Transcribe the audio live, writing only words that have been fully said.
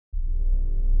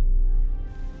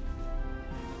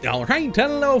Alright,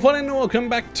 hello everyone and welcome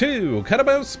back to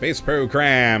Kottabos Space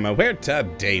Program, where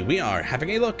today we are having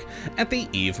a look at the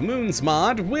Eve Moons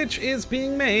mod, which is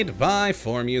being made by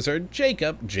forum user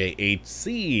Jacob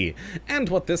JHC. And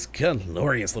what this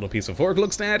glorious little piece of work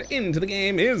looks to add into the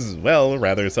game is, well,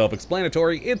 rather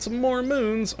self-explanatory. It's more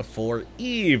moons for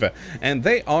Eve, and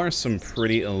they are some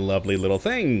pretty lovely little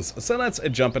things. So let's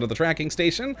jump into the tracking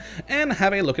station and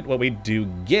have a look at what we do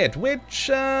get, which,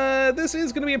 this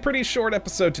is going to be a pretty short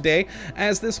episode today,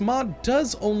 as this mod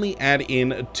does only add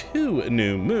in 2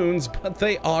 new moons, but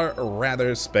they are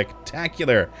rather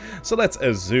spectacular. So let's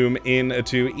zoom in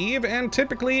to Eve, and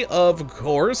typically, of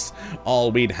course,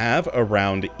 all we'd have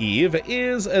around Eve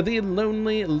is the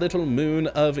lonely little moon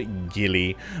of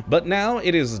Gilly, but now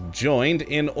it is joined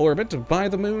in orbit by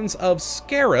the moons of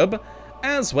Scarab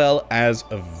as well as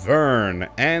Fern.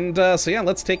 And so yeah,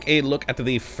 let's take a look at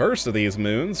the first of these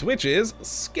moons, which is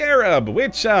Scarab,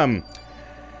 which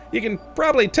you can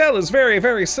probably tell is very,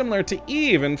 very similar to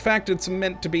Eve. In fact, it's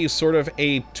meant to be sort of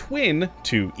a twin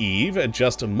to Eve,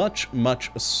 just much,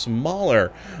 much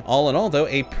smaller. All in all, though,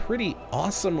 a pretty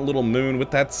awesome little moon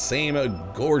with that same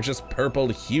gorgeous purple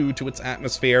hue to its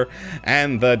atmosphere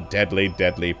and the deadly,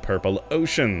 deadly purple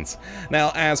oceans.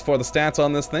 Now, as for the stats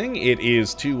on this thing, it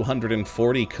is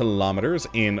 240 kilometers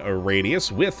in a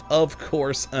radius with, of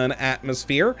course, an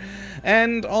atmosphere.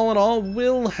 And all in all,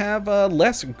 will have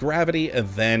less gravity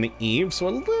than Eve, so a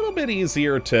little bit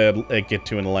easier to get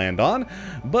to and land on,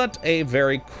 but a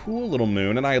very cool little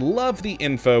moon. And I love the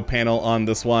info panel on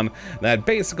this one, that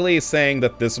basically is saying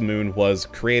that this moon was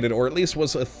created, or at least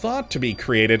was thought to be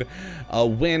created,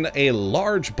 when a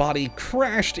large body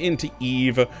crashed into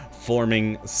Eve,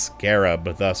 forming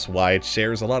Scarab, thus why it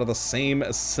shares a lot of the same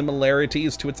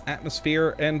similarities to its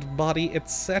atmosphere and body,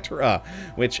 etc.,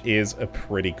 which is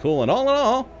pretty cool. And all in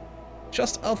all,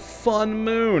 just a fun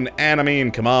moon. And I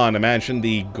mean, come on, imagine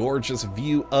the gorgeous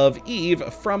view of Eve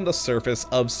from the surface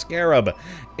of Scarab.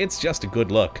 It's just a good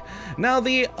look. Now,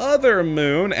 the other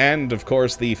moon, and of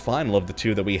course the final of the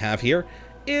 2 that we have here,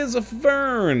 is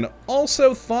Fern,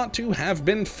 also thought to have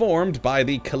been formed by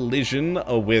the collision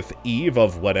with Eve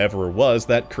of whatever it was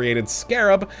that created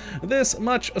Scarab. This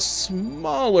much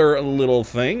smaller little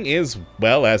thing is,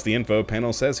 well, as the info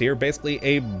panel says here, basically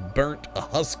a burnt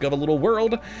husk of a little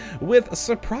world with a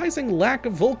surprising lack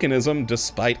of volcanism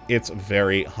despite its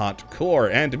very hot core.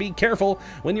 And to be careful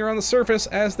when you're on the surface,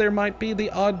 as there might be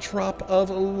the odd drop of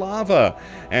lava.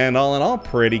 And all in all,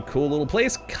 pretty cool little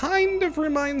place. Kind of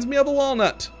reminds me of a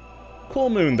walnut. Cool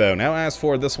moon, though. Now, as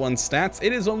for this one's stats,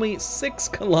 it is only 6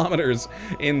 kilometers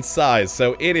in size,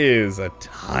 so it is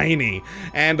tiny.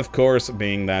 And, of course,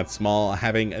 being that small,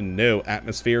 having no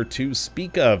atmosphere to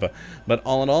speak of. But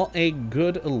all in all, a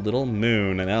good little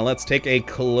moon. Now, let's take a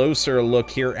closer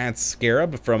look here at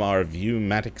Scarab from our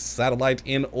Viewmatic satellite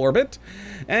in orbit.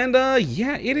 And,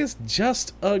 yeah, it is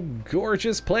just a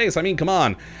gorgeous place. I mean, come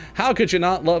on. How could you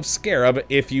not love Scarab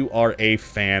if you are a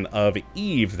fan of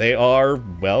Eve? They are,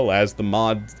 well, as the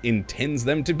mod intends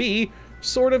them to be,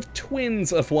 sort of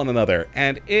twins of one another,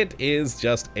 and it is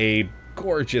just a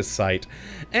gorgeous sight.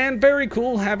 And very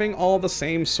cool having all the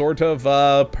same sort of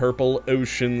purple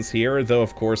oceans here, though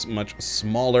of course much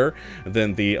smaller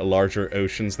than the larger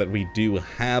oceans that we do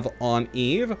have on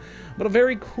Eve. But a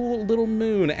very cool little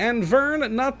moon. And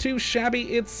Fern, not too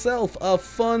shabby itself, a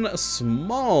fun,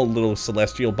 small little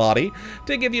celestial body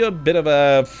to give you a bit of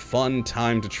a fun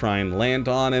time to try and land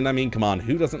on. And I mean, come on,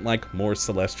 who doesn't like more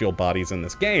celestial bodies in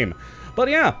this game? But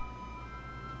yeah,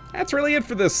 that's really it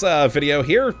for this video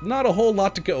here. Not a whole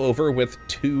lot to go over with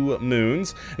 2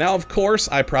 moons. Now, of course,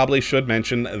 I probably should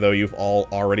mention, though you've all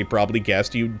already probably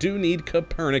guessed, you do need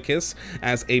Copernicus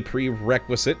as a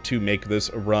prerequisite to make this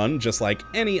run, just like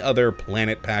any other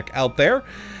planet pack out there.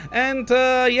 And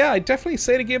yeah, I definitely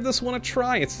say to give this one a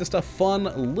try. It's just a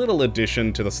fun little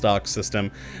addition to the stock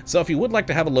system. So if you would like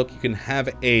to have a look, you can have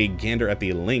a gander at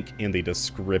the link in the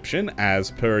description as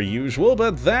per usual.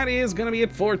 But that is going to be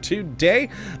it for today.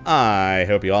 I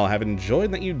hope you all have enjoyed,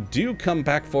 and that you do come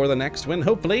back for the next one.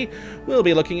 Hopefully, we'll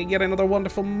be looking at yet another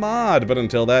wonderful mod. But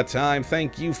until that time,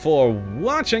 thank you for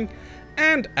watching,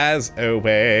 and as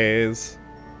always,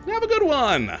 have a good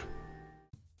one!